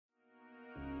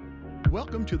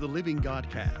Welcome to the Living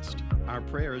Godcast. Our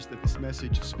prayer is that this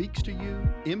message speaks to you,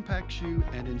 impacts you,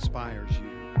 and inspires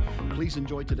you. Please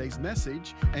enjoy today's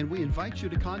message, and we invite you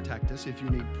to contact us if you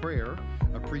need prayer,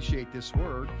 appreciate this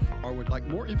word, or would like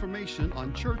more information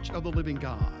on Church of the Living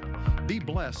God. Be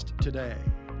blessed today.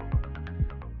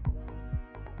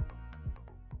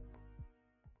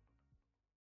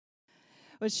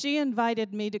 Well, she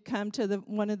invited me to come to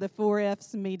one of the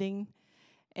 4F's meeting,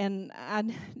 and I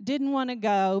didn't want to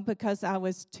go because I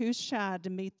was too shy to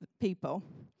meet the people.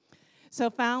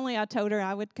 So finally, I told her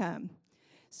I would come.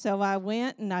 So I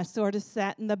went, and I sort of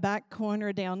sat in the back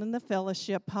corner down in the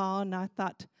fellowship hall, and I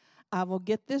thought, I will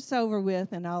get this over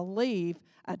with, and I'll leave.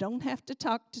 I don't have to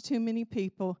talk to too many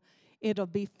people. It'll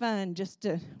be fun just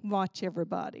to watch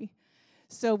everybody.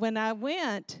 So when I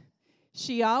went,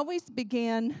 she always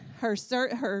began her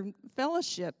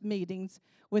fellowship meetings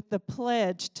with the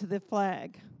pledge to the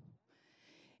flag.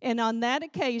 And on that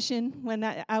occasion, when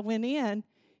I went in,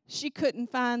 she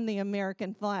couldn't find the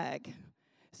American flag.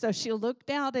 So she looked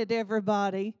out at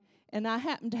everybody, and I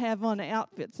happened to have on an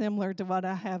outfit similar to what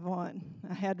I have on.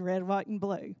 I had red, white, and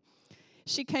blue.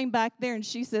 She came back there, and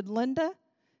she said, Linda,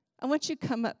 I want you to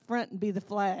come up front and be the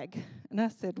flag. And I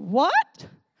said, what?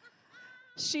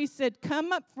 She said,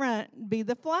 come up front and be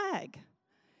the flag.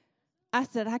 I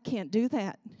said, I can't do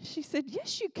that. She said,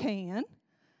 yes, you can.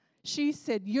 She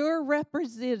said, you're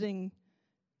representing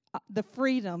the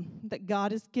freedom that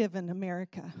God has given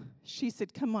America. She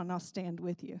said, come on, I'll stand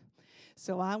with you.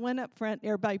 So I went up front.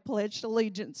 Everybody pledged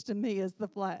allegiance to me as the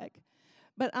flag.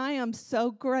 But I am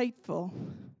so grateful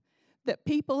that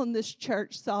people in this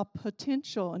church saw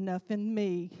potential enough in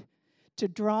me to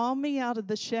draw me out of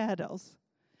the shadows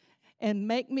and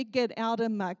make me get out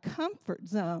of my comfort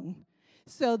zone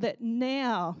so that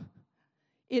now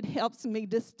it helps me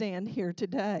to stand here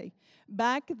today.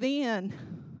 Back then,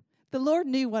 the Lord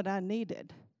knew what I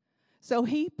needed. So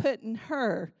he put in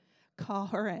her, call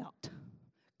her out.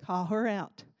 Call her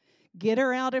out. Get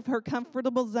her out of her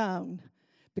comfortable zone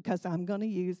because I'm going to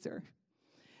use her.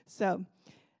 So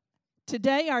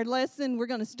today we're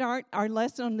going to start our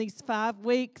lesson on these 5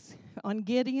 weeks on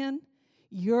Gideon.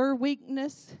 Your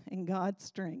weakness and God's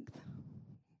strength.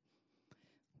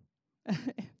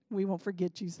 We won't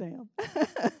forget you, Sam.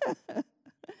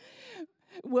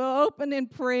 We'll open in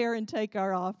prayer and take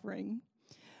our offering.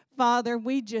 Father,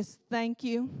 we just thank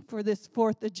you for this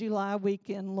 4th of July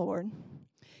weekend, Lord,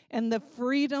 and the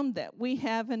freedom that we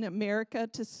have in America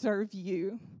to serve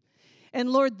you. And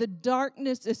Lord, the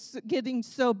darkness is getting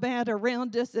so bad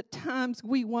around us, at times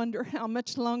we wonder how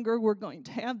much longer we're going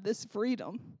to have this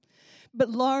freedom. But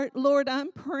Lord,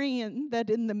 I'm praying that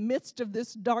in the midst of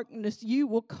this darkness, you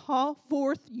will call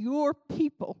forth your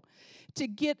people to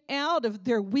get out of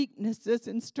their weaknesses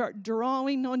and start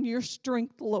drawing on your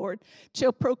strength, Lord,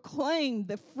 to proclaim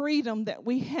the freedom that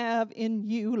we have in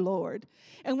you, Lord.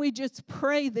 And we just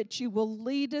pray that you will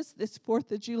lead us this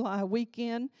 4th of July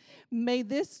weekend. May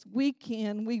this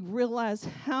weekend we realize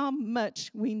how much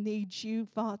we need you,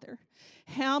 Father,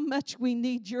 how much we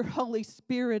need your Holy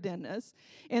Spirit in us.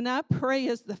 And I pray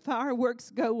as the fireworks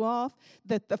go off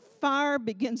that the fire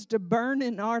begins to burn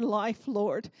in our life,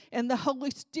 Lord, and the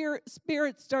Holy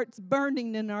Spirit starts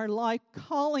burning in our life,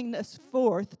 calling us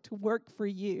forth to work for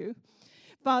you.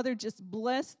 Father, just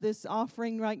bless this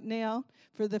offering right now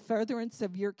for the furtherance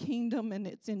of your kingdom, and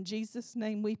it's in Jesus'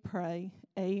 name we pray.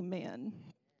 Amen.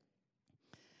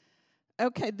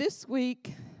 Okay, this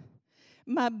week,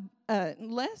 my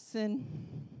lesson,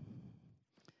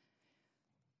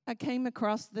 I came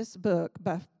across this book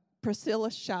by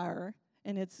Priscilla Shirer,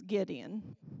 and it's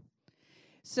Gideon.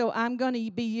 So I'm going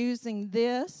to be using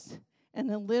this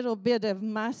and a little bit of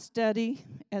my study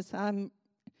as I'm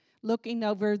looking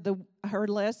over her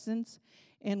lessons,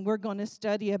 and we're going to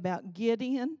study about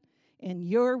Gideon and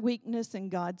your weakness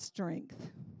and God's strength.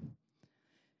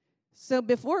 So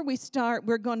before we start,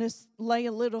 we're going to lay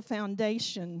a little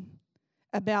foundation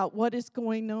about what is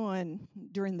going on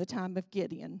during the time of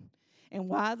Gideon and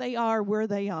why they are where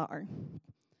they are.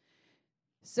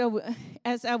 So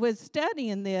as I was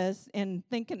studying this and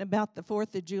thinking about the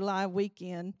 4th of July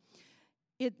weekend,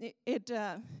 it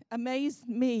amazed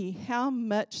me how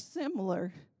much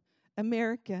similar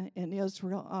America and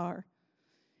Israel are.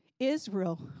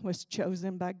 Israel was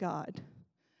chosen by God.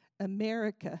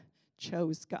 America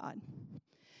chose God.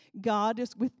 God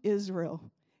is with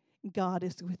Israel. God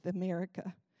is with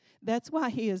America. That's why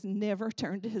he has never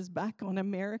turned his back on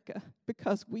America,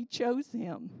 because we chose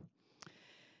him.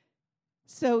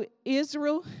 So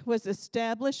Israel was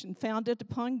established and founded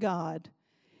upon God,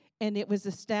 and it was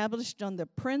established on the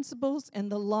principles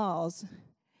and the laws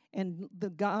and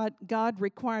God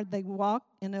required they walk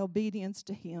in obedience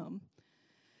to him.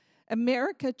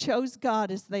 America chose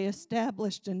God as they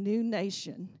established a new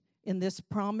nation in this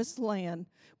promised land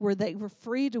where they were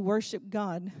free to worship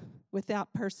God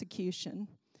without persecution.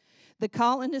 The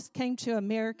colonists came to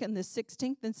America in the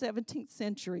 16th and 17th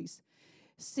centuries,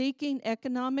 seeking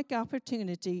economic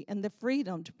opportunity and the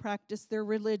freedom to practice their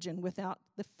religion without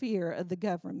the fear of the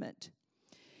government.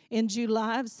 In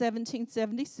July of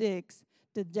 1776,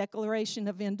 the Declaration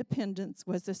of Independence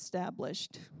was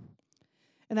established.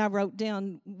 And I wrote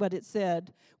down what it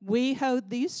said. We hold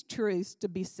these truths to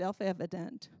be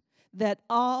self-evident, that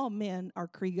all men are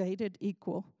created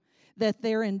equal, that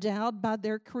they're endowed by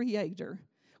their Creator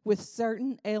with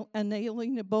certain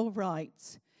unalienable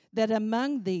rights, that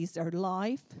among these are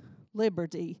life,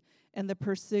 liberty, and the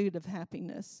pursuit of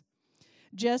happiness.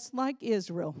 Just like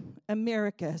Israel,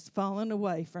 America has fallen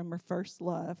away from her first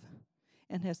love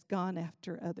and has gone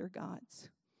after other gods.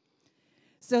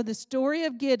 So the story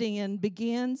of Gideon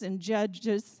begins in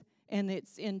Judges, and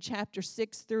it's in chapter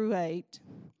 6 through 8.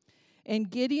 And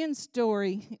Gideon's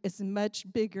story is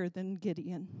much bigger than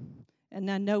Gideon. And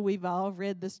I know we've all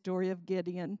read the story of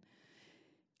Gideon.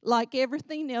 Like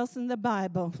everything else in the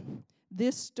Bible,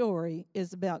 this story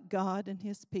is about God and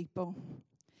his people.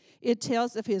 It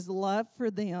tells of his love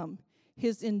for them,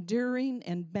 his enduring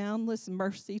and boundless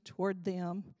mercy toward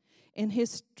them, and his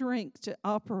strength to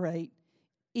operate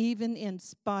even in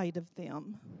spite of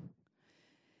them,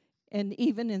 and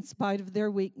even in spite of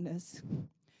their weakness.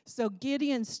 So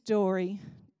Gideon's story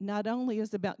not only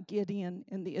is about Gideon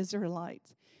and the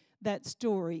Israelites, that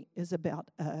story is about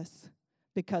us,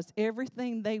 because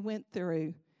everything they went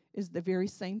through is the very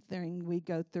same thing we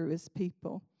go through as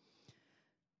people.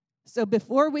 So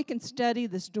before we can study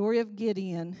the story of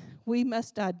Gideon, we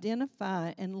must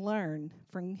identify and learn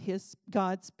from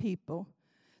God's people,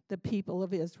 the people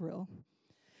of Israel.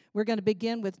 We're going to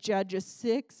begin with Judges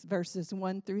 6, verses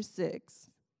 1 through 6.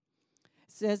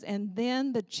 It says, "And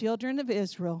then the children of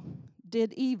Israel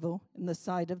did evil in the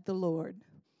sight of the Lord.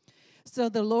 So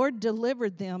the Lord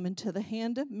delivered them into the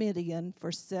hand of Midian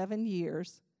for 7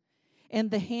 years,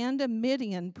 and the hand of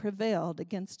Midian prevailed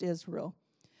against Israel.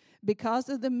 Because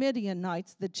of the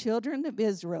Midianites, the children of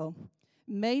Israel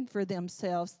made for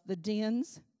themselves the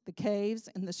dens, the caves,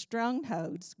 and the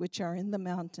strongholds which are in the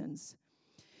mountains.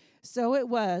 So it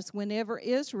was, whenever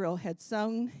Israel had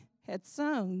sown,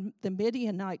 the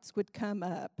Midianites would come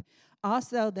up.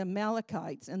 Also the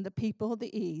Amalekites and the people of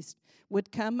the east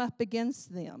would come up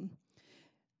against them.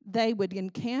 They would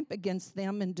encamp against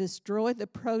them and destroy the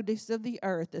produce of the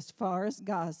earth as far as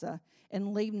Gaza,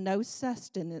 and leave no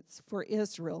sustenance for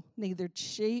Israel, neither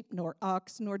sheep nor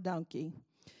ox nor donkey.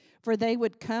 For they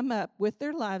would come up with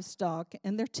their livestock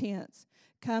and their tents,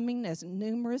 coming as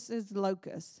numerous as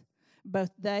locusts.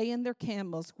 Both they and their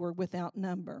camels were without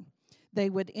number. They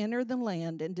would enter the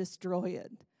land and destroy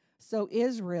it. So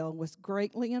Israel was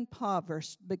greatly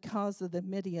impoverished because of the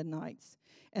Midianites,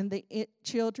 and the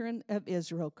children of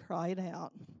Israel cried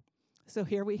out." So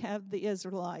here we have the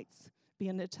Israelites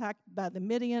being attacked by the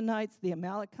Midianites, the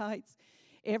Amalekites.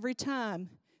 Every time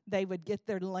they would get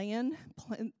their land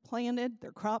planted,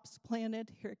 their crops planted,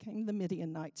 here came the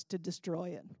Midianites to destroy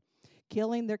it,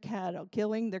 killing their cattle,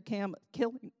 killing their camels,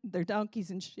 killing their donkeys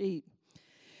and sheep.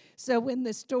 So when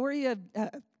the story of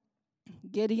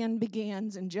Gideon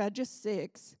begins in Judges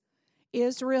 6,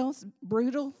 Israel's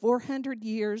brutal 400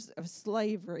 years of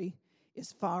slavery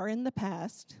is far in the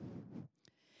past.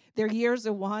 Their years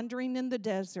of wandering in the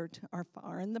desert are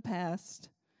far in the past.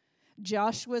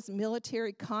 Joshua's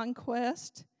military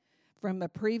conquest from a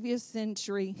previous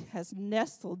century has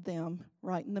nestled them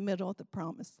right in the middle of the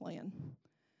promised land,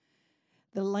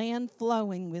 the land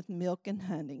flowing with milk and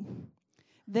honey.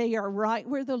 They are right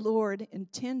where the Lord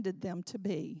intended them to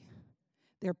be.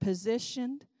 They're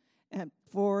positioned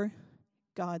for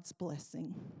God's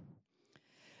blessing.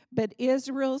 But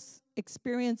Israel's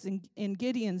experience in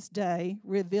Gideon's day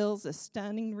reveals a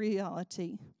stunning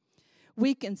reality.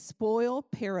 We can spoil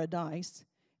paradise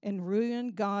and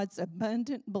ruin God's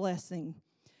abundant blessing.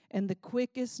 And the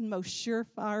quickest, most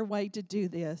surefire way to do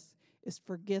this is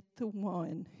forget the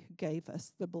one who gave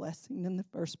us the blessing in the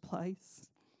first place.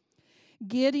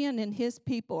 Gideon and his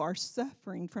people are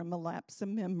suffering from a lapse of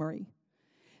memory.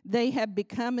 They have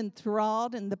become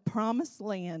enthralled in the promised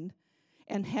land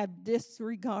and have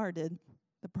disregarded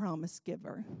the promise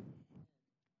giver.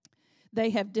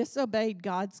 They have disobeyed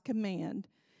God's command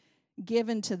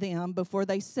given to them before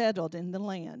they settled in the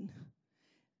land.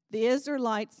 The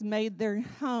Israelites made their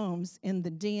homes in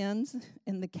the dens,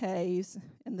 in the caves,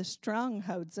 and the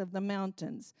strongholds of the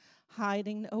mountains,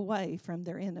 hiding away from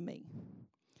their enemy.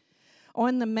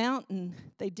 On the mountain,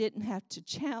 they didn't have to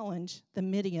challenge the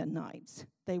Midianites.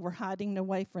 They were hiding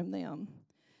away from them.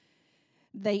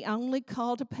 They only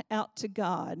called out to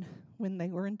God when they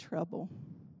were in trouble.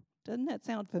 Doesn't that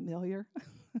sound familiar?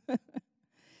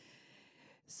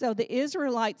 So the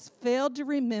Israelites failed to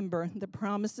remember the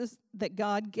promises that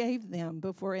God gave them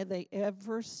before they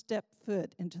ever stepped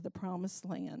foot into the promised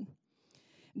land.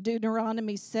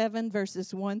 Deuteronomy 7,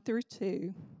 verses 1 through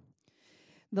 2.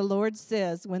 The Lord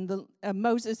says,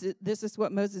 this is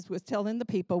what Moses was telling the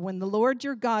people, when the Lord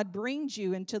your God brings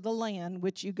you into the land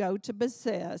which you go to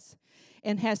possess,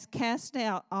 and has cast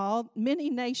out many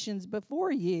nations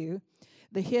before you,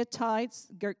 the Hittites,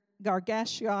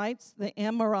 Girgashites, the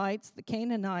Amorites, the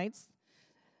Canaanites,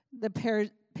 the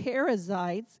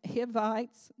Perizzites,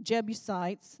 Hivites,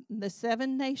 Jebusites, the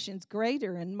 7 nations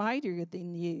greater and mightier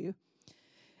than you.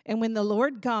 And when the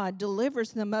Lord God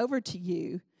delivers them over to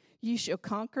you, you shall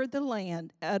conquer the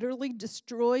land, utterly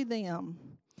destroy them,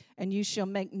 and you shall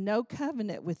make no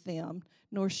covenant with them,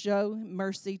 nor show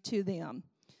mercy to them.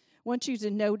 I want you to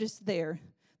notice there,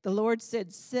 the Lord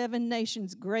said 7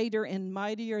 nations greater and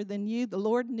mightier than you. The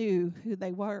Lord knew who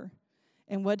they were.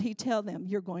 And what did he tell them?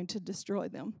 You're going to destroy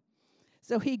them.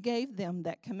 So he gave them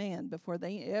that command before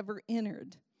they ever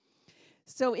entered.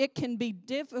 So it can be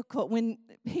difficult when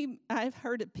I've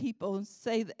heard of people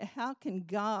say that how can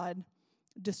God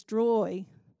destroy,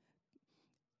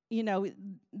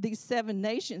 these 7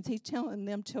 nations? He's telling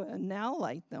them to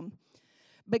annihilate them.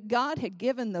 But God had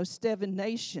given those 7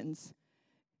 nations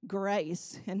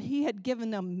grace, and he had given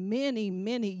them many,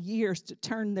 many years to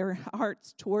turn their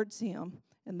hearts towards him,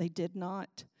 and they did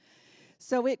not.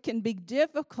 So it can be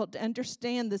difficult to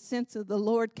understand the sense of the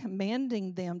Lord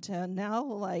commanding them to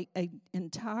annihilate an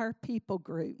entire people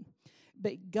group.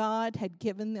 But God had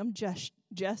given them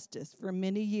justice for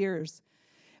many years.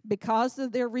 Because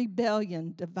of their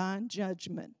rebellion, divine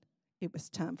judgment, it was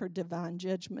time for divine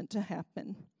judgment to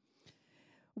happen.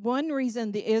 One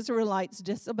reason the Israelites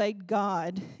disobeyed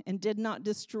God and did not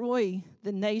destroy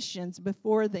the nations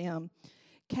before them,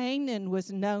 Canaan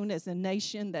was known as a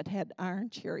nation that had iron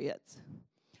chariots.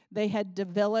 They had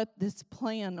developed this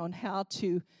plan on how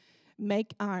to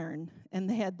make iron, and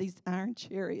they had these iron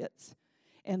chariots,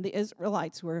 and the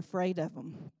Israelites were afraid of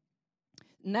them.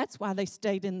 And that's why they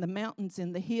stayed in the mountains,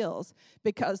 in the hills,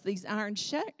 because these iron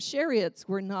chariots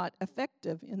were not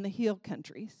effective in the hill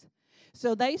countries.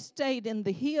 So they stayed in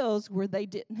the hills where they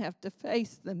didn't have to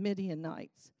face the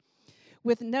Midianites.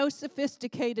 With no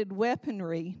sophisticated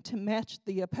weaponry to match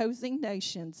the opposing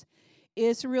nations,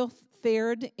 Israel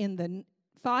fared in the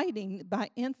fighting by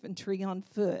infantry on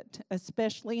foot,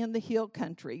 especially in the hill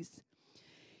countries.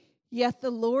 Yet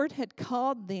the Lord had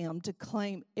called them to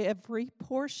claim every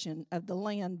portion of the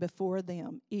land before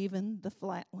them, even the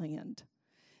flat land.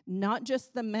 Not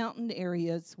just the mountain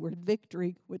areas where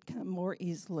victory would come more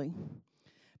easily.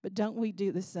 But don't we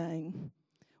do the same?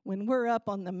 When we're up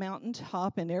on the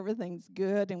mountaintop and everything's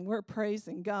good and we're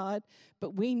praising God,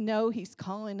 but we know he's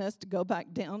calling us to go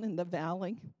back down in the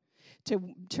valley,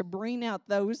 to bring out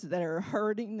those that are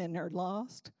hurting and are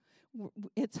lost.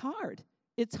 It's hard.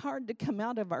 It's hard to come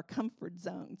out of our comfort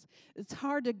zones. It's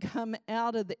hard to come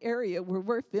out of the area where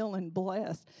we're feeling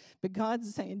blessed. But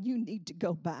God's saying, you need to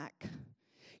go back.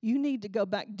 You need to go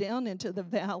back down into the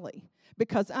valley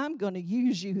because I'm going to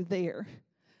use you there.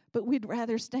 But we'd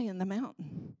rather stay in the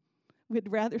mountain. We'd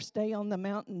rather stay on the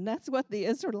mountain. That's what the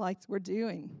Israelites were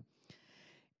doing.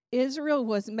 Israel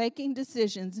was making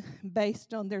decisions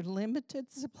based on their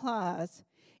limited supplies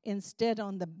instead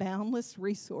on the boundless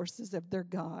resources of their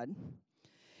God.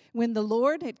 When the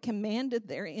Lord had commanded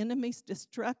their enemies'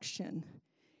 destruction,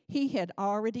 he had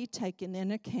already taken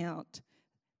in account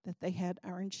that they had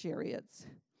iron chariots.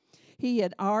 He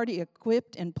had already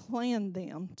equipped and planned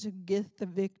them to get the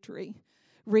victory.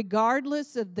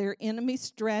 Regardless of their enemies'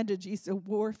 strategies of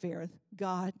warfare,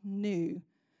 God knew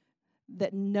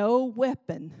that no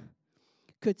weapon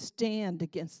could stand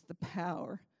against the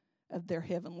power of their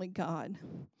heavenly God.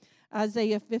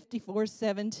 Isaiah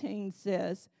 54:17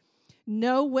 says,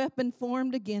 "No weapon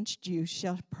formed against you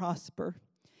shall prosper,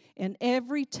 and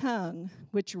every tongue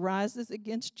which rises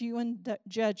against you in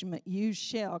judgment you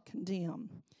shall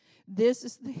condemn. This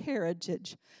is the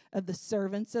heritage of the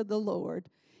servants of the Lord,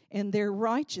 and their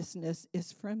righteousness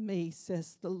is from me,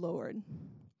 says the Lord."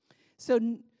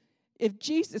 So if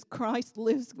Jesus Christ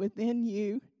lives within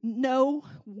you, no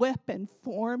weapon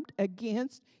formed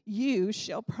against you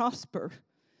shall prosper.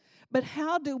 But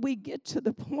how do we get to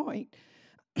the point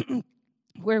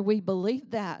where we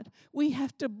believe that? We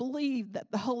have to believe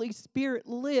that the Holy Spirit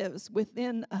lives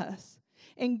within us.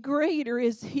 And greater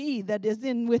is he that is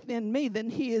within me than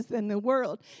he is in the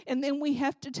world. And then we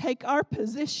have to take our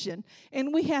position,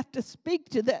 and we have to speak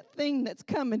to that thing that's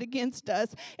coming against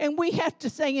us. And we have to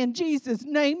say, in Jesus'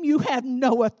 name, you have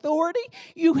no authority.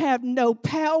 You have no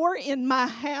power in my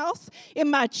house, in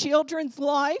my children's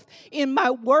life, in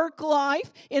my work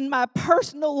life, in my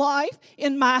personal life,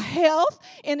 in my health.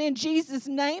 And in Jesus'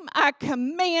 name, I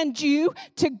command you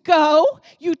to go.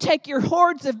 You take your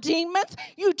hordes of demons,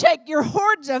 you take your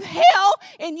hordes of hell,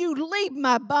 and you leave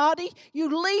my body,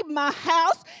 you leave my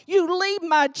house, you leave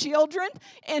my children.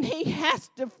 And he has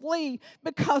to flee,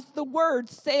 because the word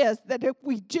says that if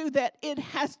we do that, it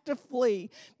has to flee.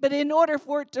 But in order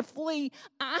for it to flee,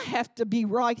 I have to be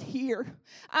right here.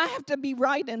 I have to be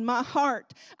right in my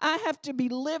heart. I have to be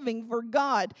living for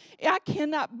God. I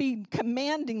cannot be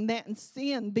commanding that and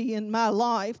sin be in my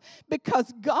life,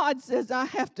 because God says I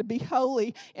have to be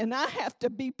holy and I have to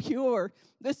be pure.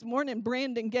 This morning,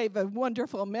 Brandon gave a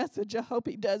wonderful message. I hope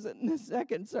he does it in the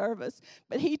second service.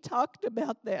 But he talked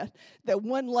about that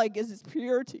one leg is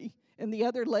purity and the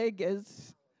other leg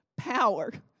is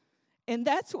power. And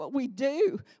that's what we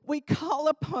do. We call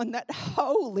upon that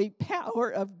holy power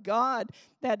of God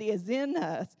that is in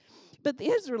us. But the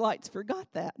Israelites forgot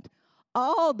that.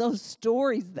 All those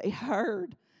stories they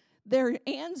heard, their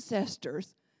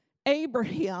ancestors,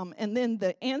 Abraham, and then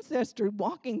the ancestor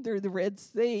walking through the Red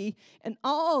Sea, and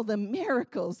all the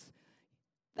miracles,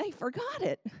 they forgot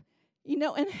it.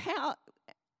 And how,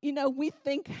 we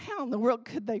think, how in the world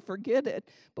could they forget it?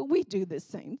 But we do the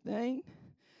same thing.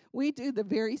 We do the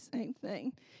very same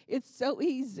thing. It's so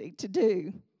easy to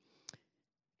do.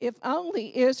 If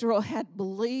only Israel had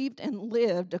believed and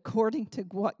lived according to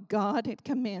what God had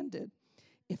commanded.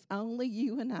 If only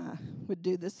you and I would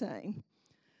do the same.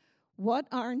 What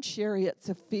iron chariots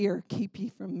of fear keep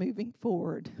you from moving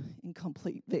forward in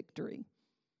complete victory?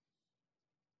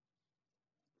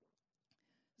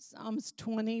 Psalms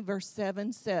 20, verse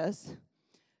 7 says,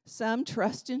 some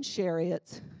trust in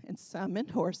chariots and some in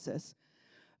horses,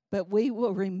 but we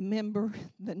will remember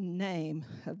the name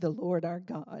of the Lord our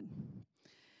God.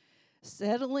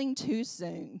 Settling too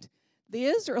soon. The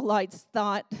Israelites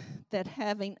thought that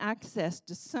having access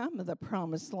to some of the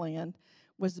promised land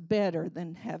was better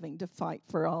than having to fight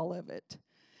for all of it.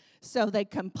 So they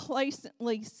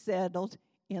complacently settled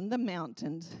in the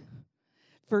mountains,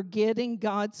 forgetting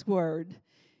God's word.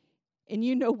 And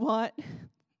you know what?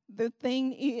 The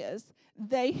thing is,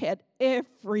 they had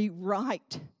every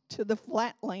right to the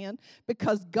flat land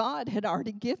because God had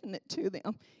already given it to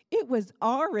them. It was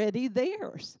already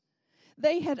theirs.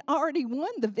 They had already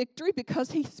won the victory because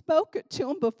he spoke it to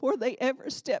them before they ever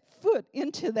stepped foot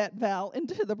into that valley,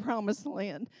 into the promised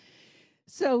land.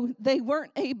 So they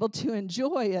weren't able to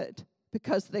enjoy it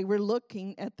because they were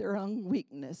looking at their own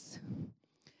weakness.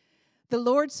 The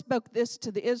Lord spoke this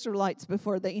to the Israelites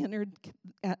before they entered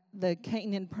the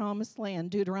Canaan promised land,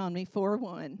 Deuteronomy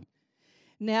 4:1.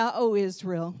 Now, O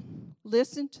Israel,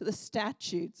 listen to the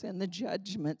statutes and the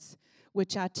judgments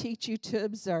which I teach you to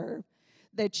observe,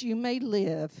 that you may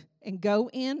live and go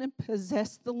in and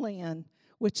possess the land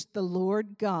which the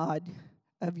Lord God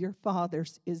of your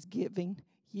fathers is giving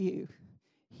you.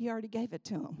 He already gave it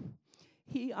to them.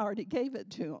 He already gave it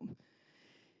to them.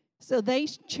 So they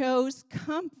chose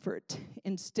comfort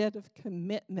instead of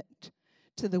commitment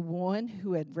to the one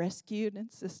who had rescued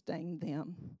and sustained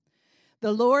them.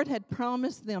 The Lord had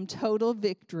promised them total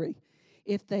victory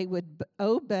if they would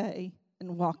obey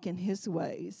and walk in his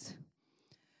ways.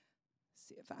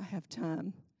 See if I have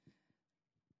time.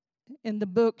 In the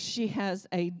book, she has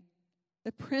a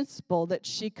principle that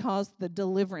she calls the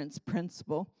deliverance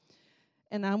principle.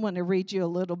 And I want to read you a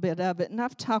little bit of it. And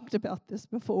I've talked about this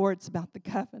before. It's about the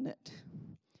covenant.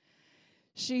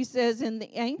 She says, in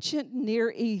the ancient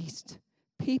Near East,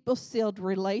 people sealed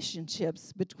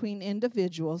relationships between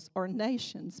individuals or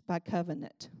nations by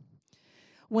covenant.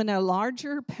 When a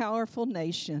larger, powerful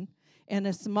nation and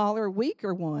a smaller,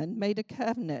 weaker one made a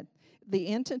covenant, the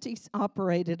entities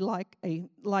operated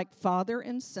like father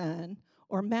and son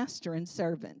or master and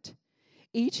servant.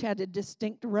 Each had a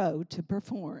distinct role to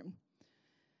perform.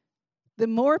 The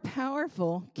more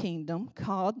powerful kingdom,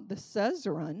 called the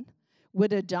suzerain,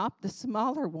 would adopt the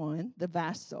smaller one, the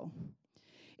vassal.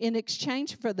 In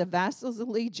exchange for the vassal's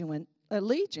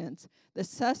allegiance, the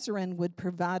suzerain would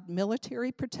provide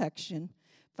military protection,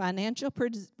 financial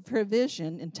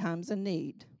provision in times of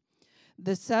need.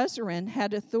 The suzerain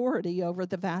had authority over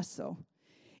the vassal.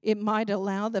 It might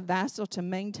allow the vassal to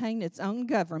maintain its own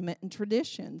government and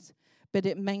traditions, but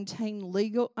it maintained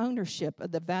legal ownership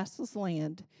of the vassal's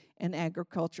land and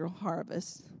agricultural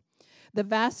harvest. The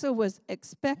vassal was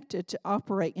expected to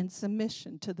operate in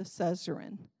submission to the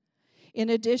suzerain. In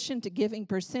addition to giving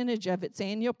percentage of its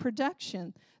annual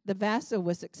production, the vassal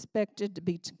was expected to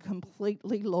be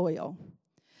completely loyal.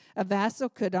 A vassal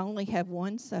could only have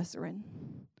one suzerain.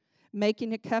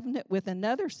 Making a covenant with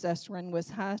another suzerain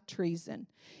was high treason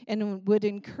and would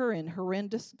incur in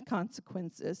horrendous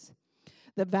consequences.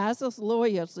 The vassal's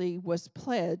loyalty was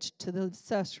pledged to the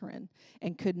suzerain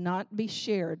and could not be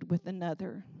shared with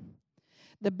another.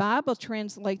 The Bible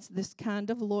translates this kind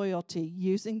of loyalty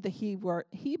using the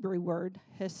Hebrew word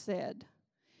hesed.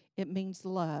 It means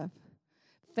love,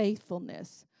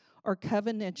 faithfulness, or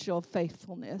covenantal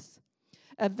faithfulness.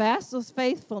 A vassal's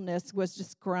faithfulness was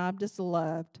described as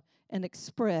loved and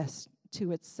expressed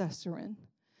to its suzerain.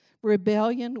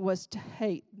 Rebellion was to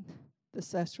hate the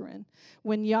suzerain.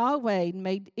 When Yahweh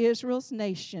made Israel a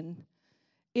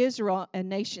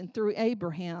nation through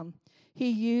Abraham, he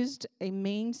used a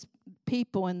means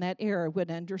people in that era would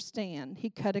understand. He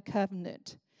cut a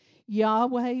covenant.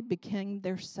 Yahweh became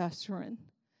their suzerain,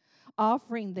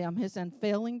 offering them his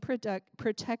unfailing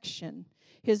protection,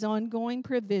 his ongoing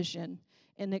provision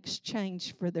in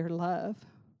exchange for their love.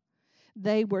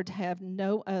 They were to have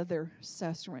no other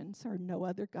suzerains or no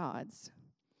other gods.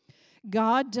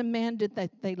 God demanded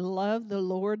that they love the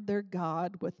Lord their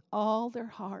God with all their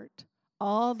heart,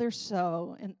 all their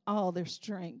soul, and all their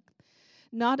strength.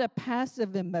 Not a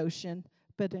passive emotion,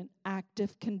 but an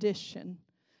active condition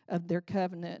of their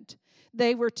covenant.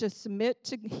 They were to submit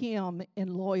to him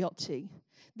in loyalty.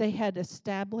 They had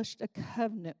established a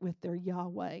covenant with their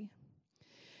Yahweh.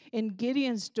 In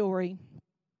Gideon's story,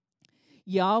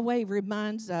 Yahweh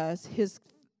reminds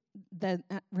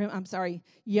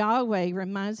Yahweh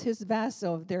reminds his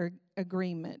vassal of their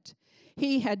agreement.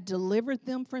 He had delivered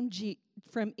them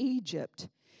from Egypt.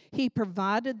 He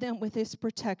provided them with his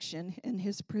protection and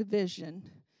his provision.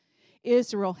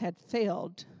 Israel had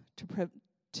failed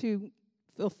to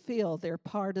fulfill their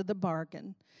part of the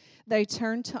bargain. They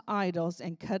turned to idols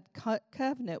and cut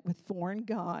covenant with foreign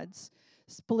gods,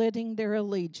 splitting their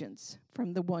allegiance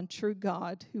from the one true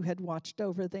God who had watched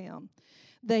over them.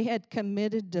 They had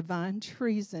committed divine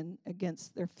treason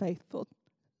against their faithful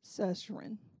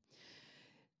suzerain.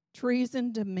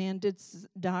 Treason demanded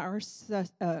dire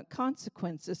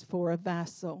consequences for a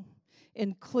vassal,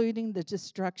 including the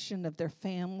destruction of their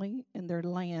family and their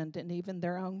land and even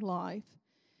their own life.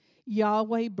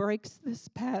 Yahweh breaks this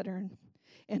pattern,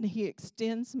 and he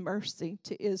extends mercy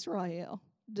to Israel,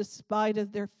 despite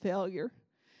of their failure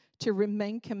to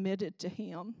remain committed to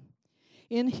him.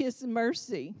 In his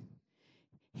mercy,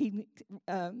 he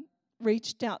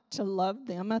reached out to love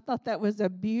them. I thought that was a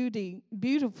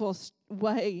beautiful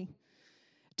way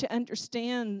to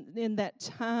understand in that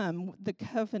time the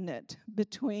covenant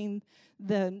between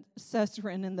the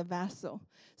suzerain and the vassal.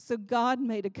 So God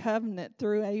made a covenant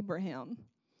through Abraham.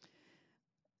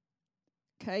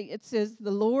 Okay, it says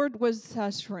the Lord was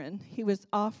suzerain. He was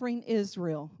offering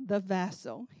Israel, the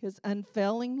vassal, his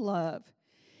unfailing love,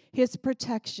 his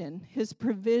protection, his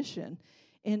provision.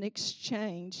 In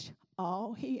exchange,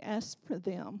 all he asked for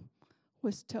them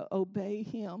was to obey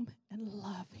him and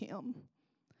love him.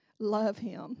 Love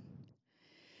him.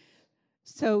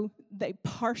 So they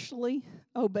partially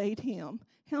obeyed him.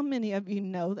 How many of you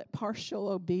know that partial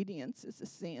obedience is a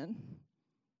sin?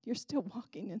 You're still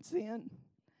walking in sin.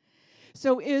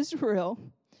 So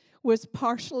Israel was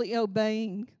partially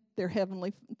obeying their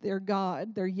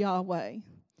God, their Yahweh.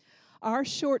 Our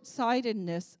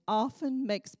short-sightedness often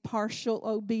makes partial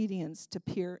obedience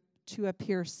to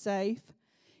appear safe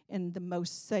and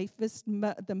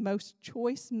the most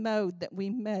choice mode that we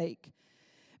make.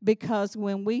 Because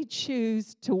when we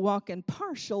choose to walk in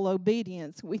partial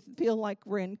obedience, we feel like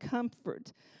we're in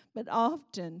comfort. But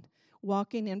often,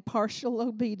 walking in partial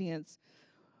obedience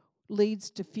leads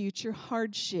to future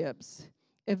hardships,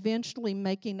 eventually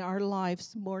making our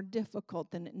lives more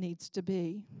difficult than it needs to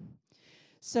be.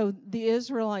 So the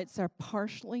Israelites are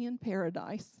partially in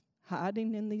paradise,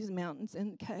 hiding in these mountains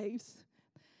and caves,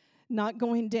 not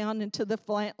going down into the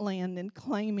flat land and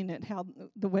claiming it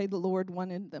the way the Lord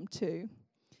wanted them to.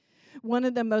 One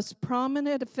of the most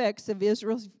prominent effects of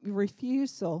Israel's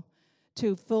refusal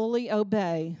to fully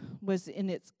obey was in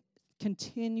its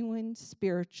continuing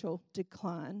spiritual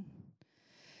decline.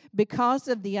 Because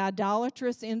of the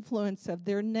idolatrous influence of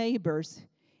their neighbors,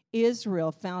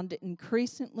 Israel found it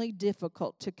increasingly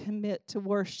difficult to commit to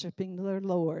worshiping their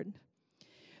Lord.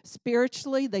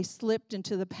 Spiritually, they slipped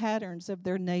into the patterns of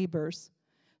their neighbors,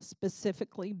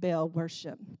 specifically Baal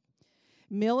worship.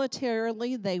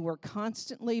 Militarily, they were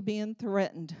constantly being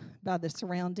threatened by the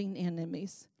surrounding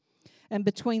enemies. And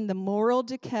between the moral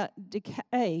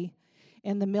decay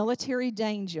and the military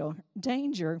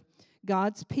danger,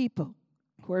 God's people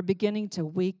were beginning to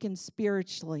weaken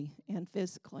spiritually and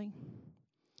physically.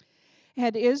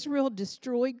 Had Israel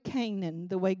destroyed Canaan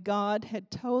the way God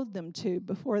had told them to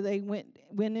before they went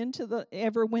into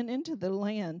the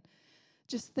land,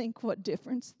 just think what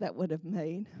difference that would have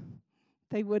made.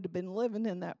 They would have been living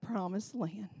in that promised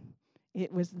land.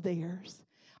 It was theirs.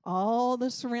 All the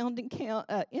surrounding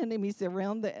enemies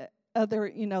around the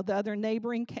other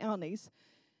neighboring counties,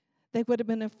 they would have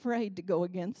been afraid to go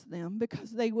against them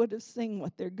because they would have seen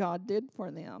what their God did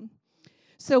for them.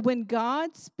 So when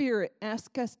God's Spirit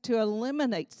asks us to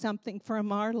eliminate something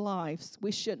from our lives,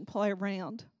 we shouldn't play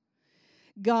around.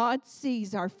 God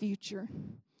sees our future.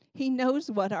 He knows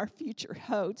what our future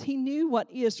holds. He knew what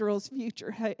Israel's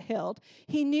future held.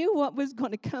 He knew what was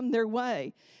going to come their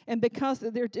way. And because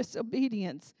of their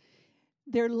disobedience,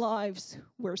 their lives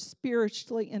were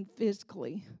spiritually and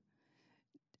physically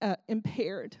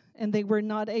impaired, and they were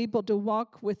not able to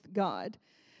walk with God.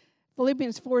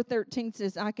 Philippians 4:13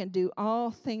 says, I can do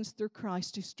all things through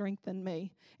Christ who strengthened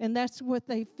me. And that's what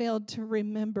they failed to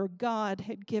remember. God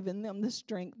had given them the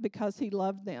strength because he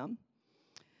loved them.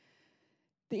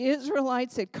 The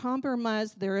Israelites had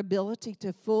compromised their ability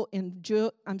to fully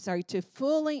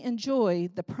enjoy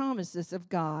the promises of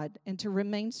God and to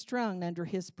remain strong under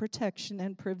his protection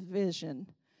and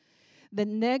provision. The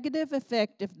negative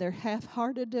effect of their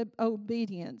half-hearted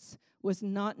obedience was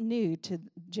not new to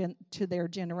their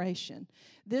generation.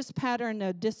 This pattern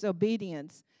of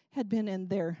disobedience had been in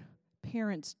their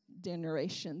parents'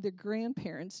 generation, their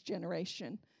grandparents'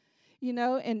 generation.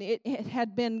 And it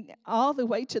had been all the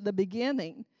way to the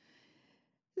beginning.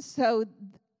 So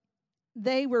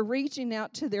they were reaching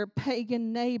out to their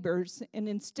pagan neighbors, and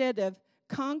instead of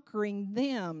conquering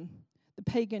them, the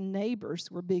pagan neighbors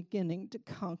were beginning to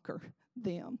conquer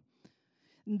them.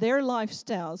 Their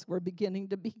lifestyles were beginning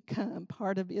to become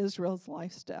part of Israel's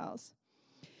lifestyles.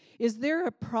 Is there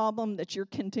a problem that you're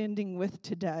contending with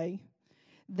today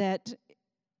that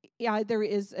either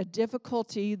is a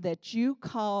difficulty that you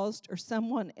caused or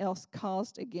someone else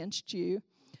caused against you?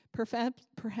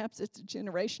 Perhaps it's a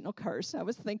generational curse. I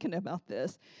was thinking about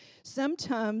this.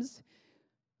 Sometimes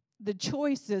the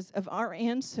choices of our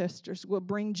ancestors will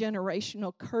bring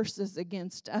generational curses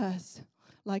against us,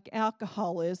 like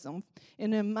alcoholism.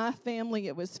 And in my family,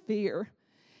 it was fear.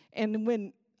 And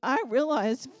when I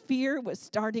realized fear was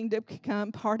starting to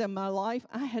become part of my life,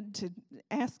 I had to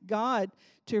ask God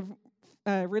to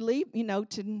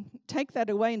to take that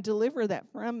away and deliver that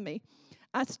from me.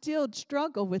 I still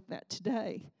struggle with that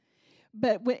today.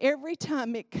 But every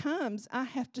time it comes, I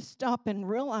have to stop and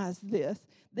realize this.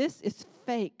 This is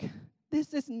fake.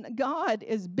 God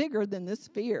is bigger than this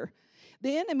fear.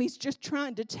 The enemy's just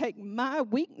trying to take my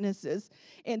weaknesses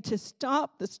and to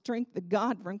stop the strength of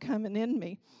God from coming in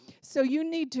me. So you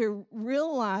need to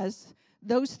realize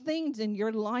those things in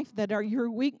your life that are your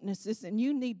weaknesses, and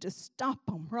you need to stop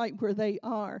them right where they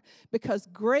are, because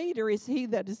greater is he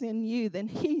that is in you than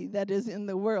he that is in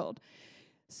the world.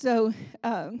 So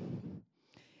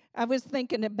I was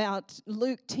thinking about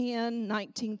Luke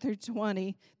 10:19 through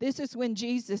 20. This is when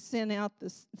Jesus sent out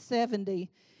the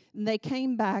 70, and they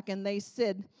came back and they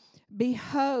said,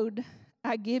 "Behold,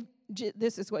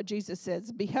 this is what Jesus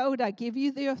says, behold, I give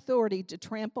you the authority to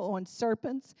trample on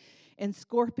serpents and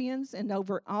scorpions and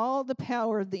over all the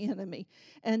power of the enemy,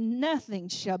 and nothing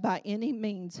shall by any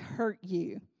means hurt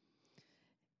you."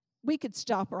 We could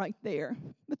stop right there,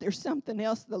 but there's something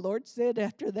else the Lord said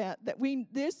after that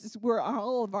this is where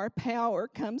all of our power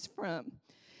comes from.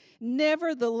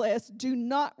 "Nevertheless, do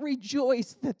not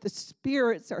rejoice that the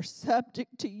spirits are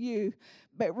subject to you,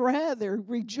 but rather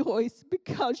rejoice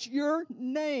because your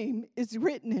name is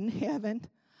written in heaven."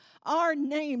 Our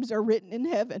names are written in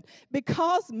heaven.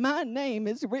 Because my name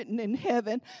is written in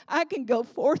heaven, I can go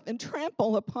forth and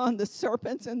trample upon the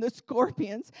serpents and the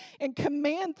scorpions and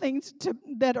command things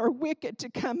that are wicked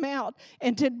to come out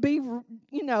and to be,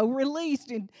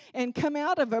 released and come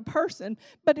out of a person.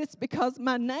 But it's because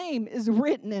my name is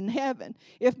written in heaven.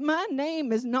 If my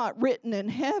name is not written in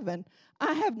heaven,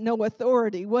 I have no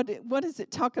authority. What does it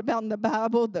talk about in the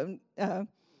Bible? The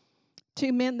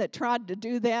two men that tried to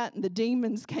do that, and the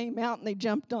demons came out and they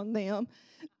jumped on them.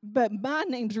 But my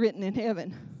name's written in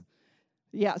heaven.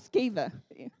 Yeah, Skiva.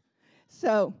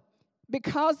 So,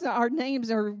 because our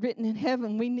names are written in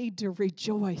heaven, we need to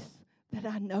rejoice that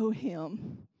I know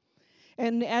him.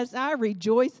 And as I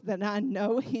rejoice that I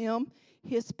know him,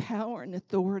 his power and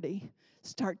authority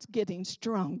starts getting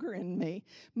stronger in me.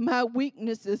 My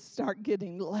weaknesses start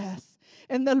getting less.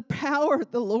 And the power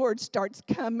of the Lord starts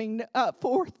coming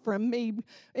forth from me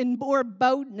in more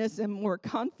boldness and more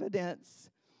confidence.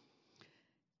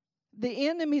 The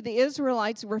enemy the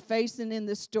Israelites were facing in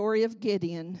the story of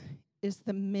Gideon is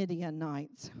the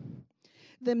Midianites.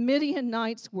 The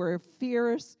Midianites were a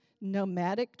fierce,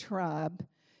 nomadic tribe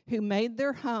who made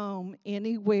their home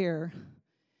anywhere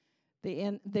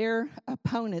their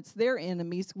opponents, their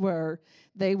enemies were.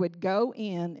 They would go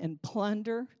in and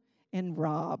plunder and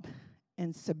rob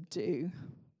and subdue.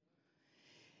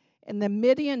 And the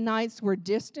Midianites were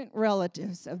distant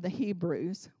relatives of the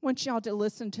Hebrews. I want y'all to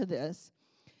listen to this.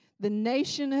 The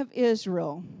nation of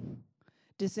Israel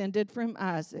descended from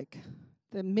Isaac.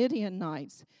 The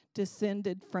Midianites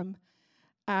descended from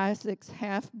Isaac's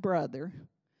half-brother.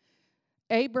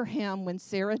 Abraham, when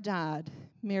Sarah died,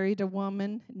 married a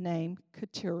woman named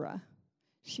Keturah.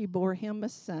 She bore him a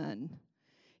son.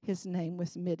 His name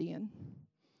was Midian.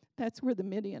 That's where the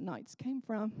Midianites came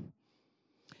from.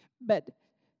 But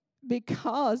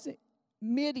because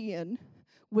Midian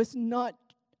was not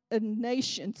a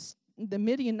nation, the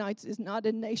Midianites is not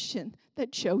a nation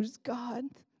that chose God.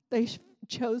 They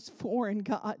chose foreign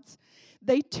gods.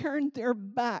 They turned their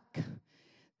back.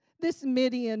 This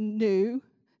Midian knew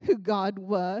who God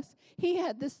was. He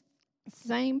had this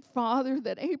same father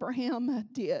that Abraham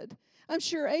did. I'm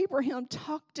sure Abraham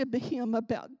talked to him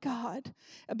about God,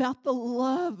 about the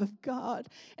love of God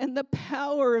and the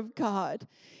power of God.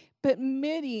 But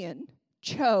Midian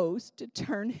chose to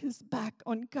turn his back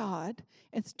on God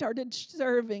and started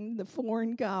serving the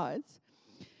foreign gods.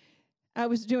 I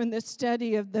was doing this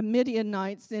study of the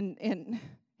Midianites and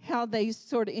how they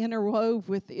sort of interwove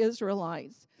with the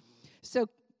Israelites. So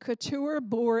Keturah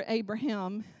bore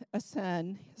Abraham a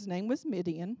son. His name was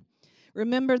Midian.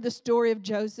 Remember the story of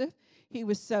Joseph? He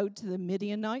was sold to the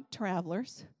Midianite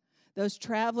travelers. Those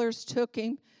travelers took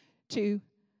him to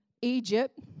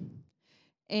Egypt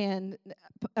and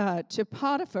to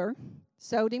Potiphar,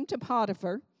 sold him to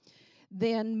Potiphar.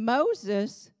 Then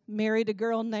Moses married a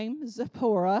girl named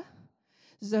Zipporah.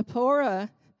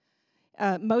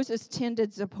 Moses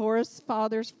tended Zipporah's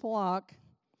father's flock,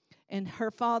 and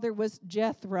her father was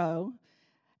Jethro,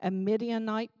 a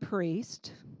Midianite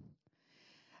priest.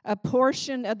 A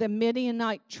portion of the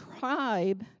Midianite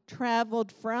tribe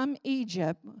traveled from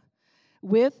Egypt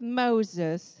with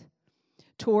Moses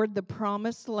toward the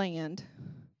promised land.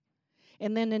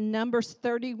 And then in Numbers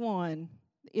 31,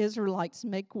 the Israelites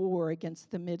make war against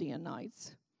the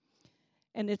Midianites.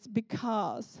 And it's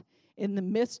because in the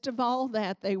midst of all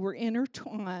that, they were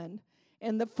intertwined,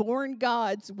 and the foreign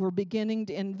gods were beginning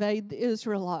to invade the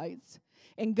Israelites.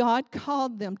 And God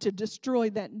called them to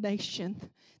destroy that nation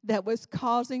that was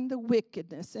causing the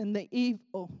wickedness and the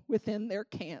evil within their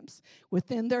camps,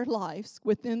 within their lives,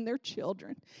 within their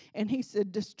children. And he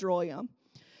said, destroy them.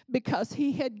 Because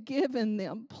he had given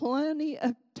them plenty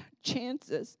of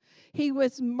chances. He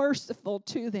was merciful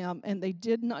to them, and they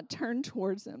did not turn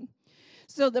towards him.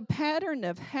 So the pattern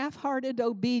of half-hearted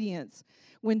obedience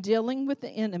when dealing with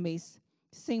the enemies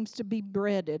seems to be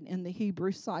bred in the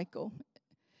Hebrew cycle.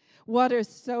 What a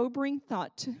sobering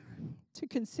thought to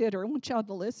consider. I want y'all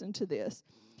to listen to this.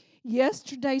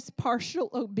 Yesterday's partial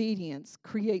obedience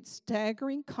creates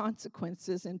staggering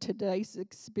consequences in today's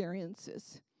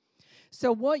experiences.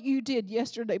 So what you did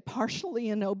yesterday partially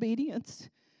in obedience,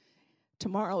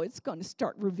 tomorrow it's going to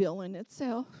start revealing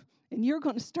itself. And you're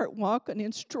going to start walking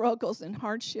in struggles and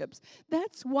hardships.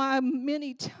 That's why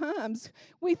many times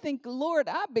we think, Lord,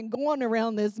 I've been going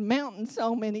around this mountain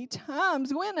so many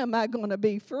times. When am I going to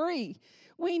be free?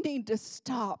 We need to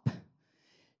stop.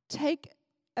 Take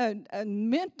a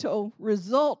mental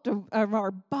result of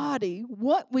our body,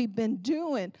 what we've been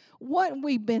doing, what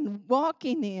we've been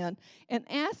walking in, and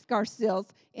ask ourselves,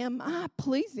 am I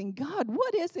pleasing God?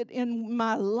 What is it in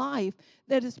my life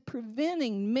that is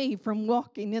preventing me from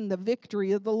walking in the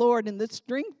victory of the Lord and the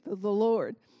strength of the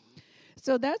Lord?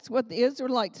 So that's what the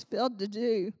Israelites failed to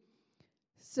do.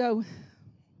 So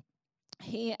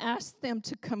he asked them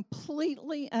to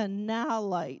completely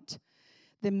annihilate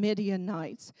the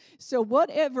Midianites. So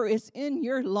whatever is in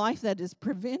your life that is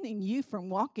preventing you from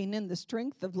walking in the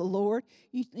strength of the Lord,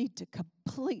 you need to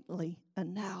completely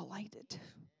annihilate it.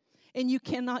 And you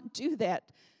cannot do that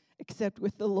except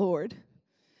with the Lord.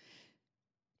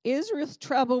 Israel's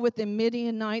trouble with the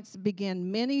Midianites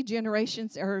began many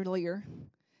generations earlier,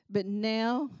 but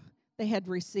now they had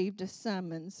received a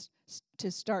summons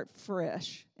to start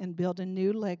fresh and build a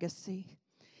new legacy.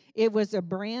 It was a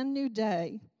brand new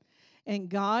day, and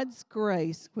God's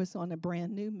grace was on a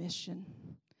brand new mission.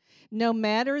 No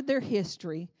matter their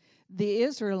history, the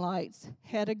Israelites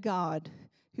had a God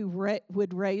who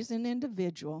would raise an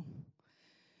individual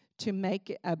to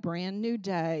make it a brand new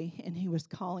day, and he was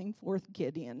calling forth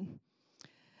Gideon.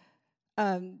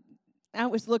 I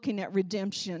was looking at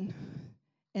redemption,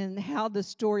 and how the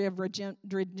story of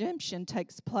redemption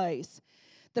takes place.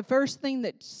 The first thing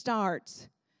that starts,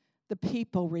 the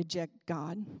people reject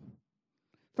God.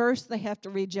 First, they have to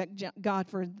reject God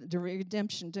for the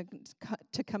redemption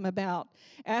to come about.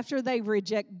 After they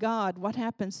reject God, what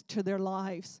happens to their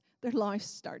lives? Their lives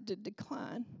start to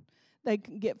decline. They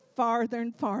can get farther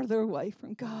and farther away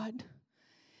from God.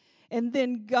 And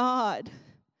then God,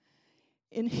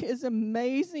 in His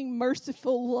amazing,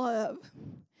 merciful love,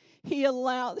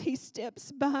 He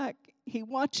steps back. He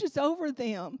watches over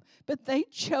them, but they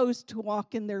chose to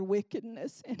walk in their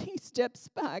wickedness. And He steps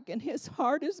back, and His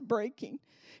heart is breaking.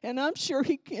 And I'm sure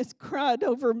He has cried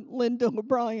over Linda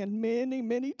O'Brien many,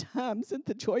 many times at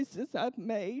the choices I've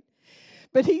made.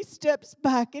 But He steps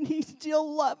back, and He's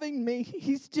still loving me.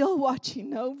 He's still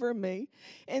watching over me.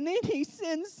 And then He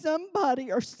sends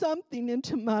somebody or something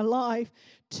into my life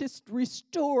to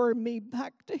restore me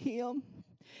back to Him.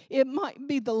 It might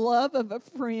be the love of a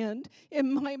friend. It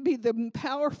might be the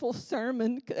powerful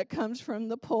sermon that comes from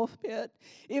the pulpit.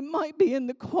 It might be in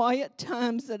the quiet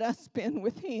times that I spend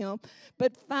with Him.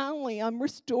 But finally, I'm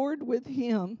restored with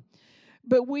Him.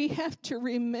 But we have to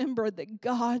remember that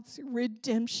God's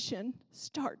redemption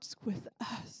starts with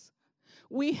us.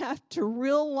 We have to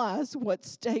realize what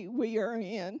state we are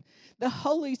in. The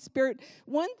Holy Spirit,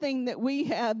 one thing that we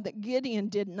have that Gideon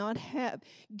did not have,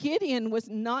 Gideon was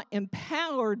not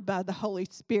empowered by the Holy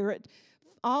Spirit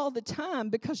all the time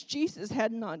because Jesus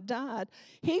had not died.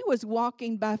 He was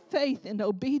walking by faith and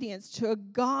obedience to a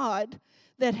God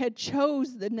that had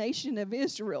chose the nation of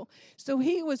Israel. So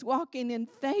he was walking in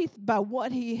faith by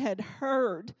what he had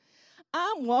heard.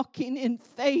 I'm walking in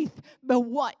faith by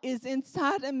what is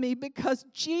inside of me because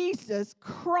Jesus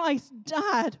Christ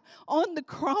died on the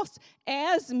cross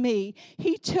as me.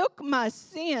 He took my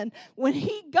sin. When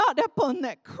He got up on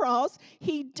that cross,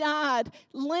 He died.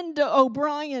 Linda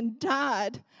O'Brien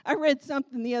died. I read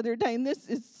something the other day, and this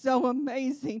is so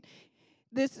amazing.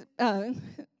 This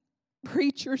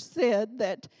preacher said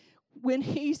that when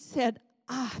he said,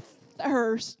 "I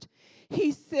thirst,"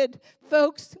 he said,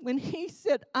 folks, when He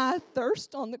said, "I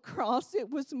thirst" on the cross, it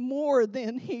was more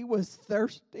than He was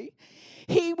thirsty.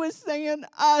 He was saying,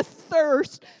 "I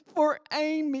thirst for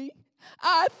Amy.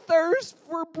 I thirst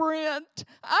for Brent.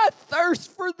 I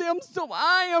thirst for them, so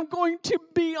I am going to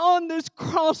be on this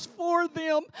cross for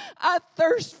them. I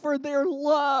thirst for their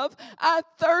love. I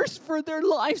thirst for their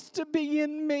lives to be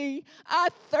in me. I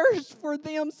thirst for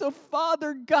them, so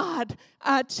Father God,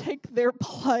 I take their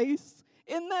place."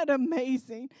 Isn't that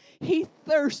amazing? He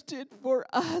thirsted for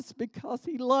us because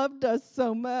He loved us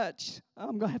so much.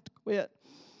 I'm going to have to quit.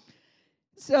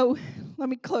 So let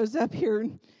me close up here.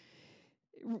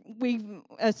 We've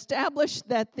established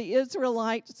that the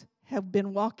Israelites have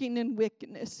been walking in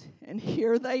wickedness, and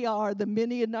here they are. The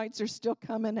Midianites are still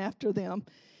coming after them.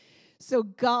 So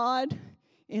God,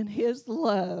 in His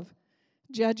love,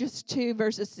 Judges 2,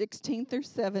 verses 16 through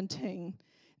 17,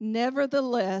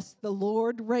 "Nevertheless, the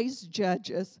Lord raised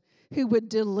judges who would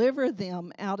deliver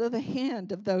them out of the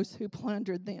hand of those who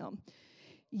plundered them.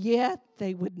 Yet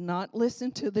they would not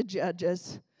listen to the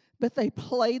judges, but they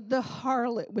played the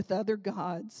harlot with other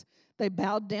gods. They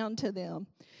bowed down to them.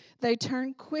 They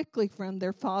turned quickly from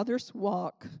their fathers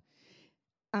walk.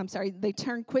 They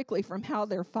turned quickly from how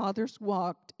their fathers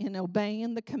walked in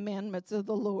obeying the commandments of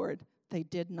the Lord. They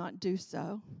did not do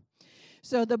so."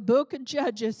 So the book of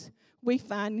Judges, we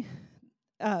find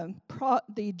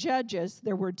the judges.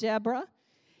 There were Deborah,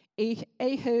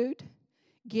 Ehud,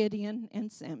 Gideon,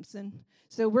 and Samson.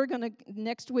 So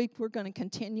next week we're going to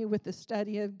continue with the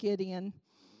study of Gideon.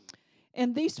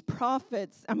 And these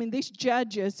these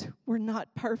judges were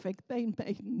not perfect. They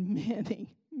made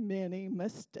many, many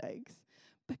mistakes.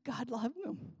 But God loved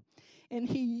them. And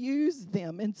He used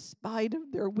them in spite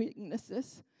of their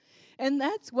weaknesses. And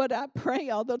that's what I pray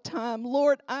all the time.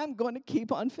 Lord, I'm going to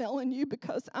keep on failing You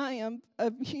because I am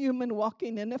a human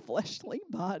walking in a fleshly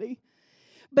body.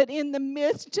 But in the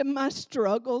midst of my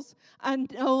struggles, I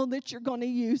know that You're going to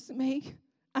use me.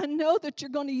 I know that You're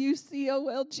going to use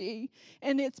COLG.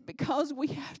 And it's because we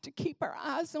have to keep our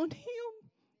eyes on Him.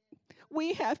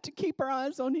 We have to keep our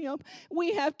eyes on Him.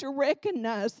 We have to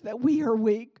recognize that we are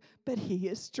weak, but He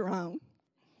is strong.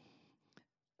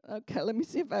 Okay, let me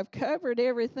see if I've covered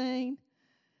everything.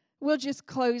 We'll just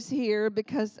close here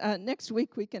because next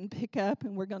week we can pick up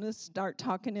and we're going to start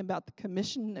talking about the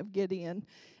commission of Gideon.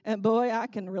 And boy, I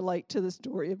can relate to the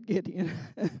story of Gideon.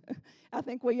 I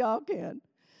think we all can.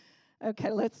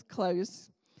 Okay, let's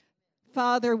close.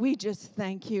 Father, we just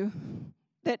thank You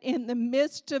that in the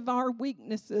midst of our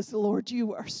weaknesses, Lord,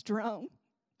 You are strong.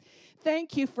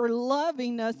 Thank you for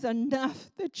loving us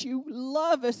enough that you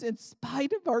love us in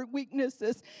spite of our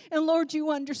weaknesses. And Lord,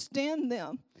 you understand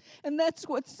them. And that's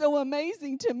what's so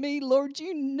amazing to me, Lord.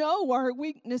 You know our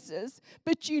weaknesses,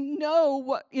 but you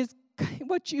know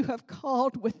what you have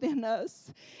called within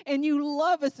us. And you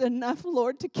love us enough,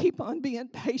 Lord, to keep on being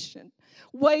patient,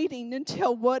 waiting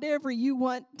until whatever you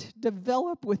want to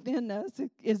develop within us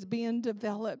is being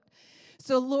developed.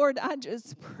 So, Lord, I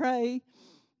just pray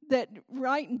that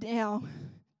right now,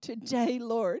 today,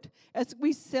 Lord, as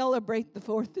we celebrate the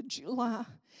 4th of July,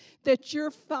 that your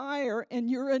fire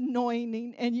and your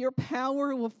anointing and your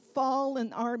power will fall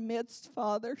in our midst,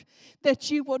 Father, that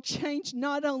you will change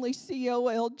not only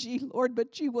COLG, Lord,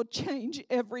 but you will change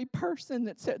every person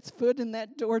that sets foot in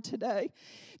that door today,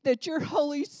 that your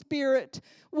Holy Spirit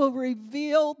will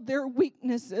reveal their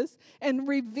weaknesses and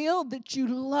reveal that you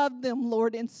love them,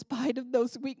 Lord, in spite of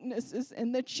those weaknesses,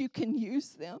 and that you can use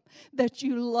them, that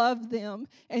you love them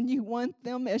and you want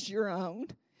them as your own.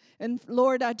 And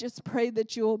Lord, I just pray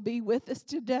that you will be with us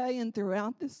today and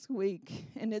throughout this week.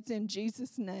 And it's in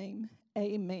Jesus' name,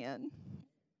 amen.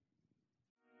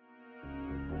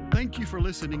 Thank you for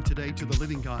listening today to the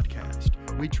Living Godcast.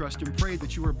 We trust and pray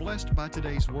that you are blessed by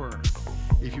today's word.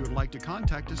 If you would like to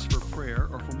contact us for prayer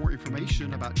or for more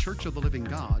information about Church of the Living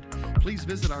God, please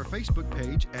visit our Facebook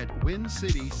page at Win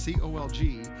City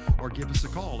COLG or give us a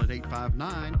call at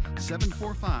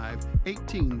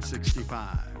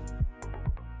 859-745-1865.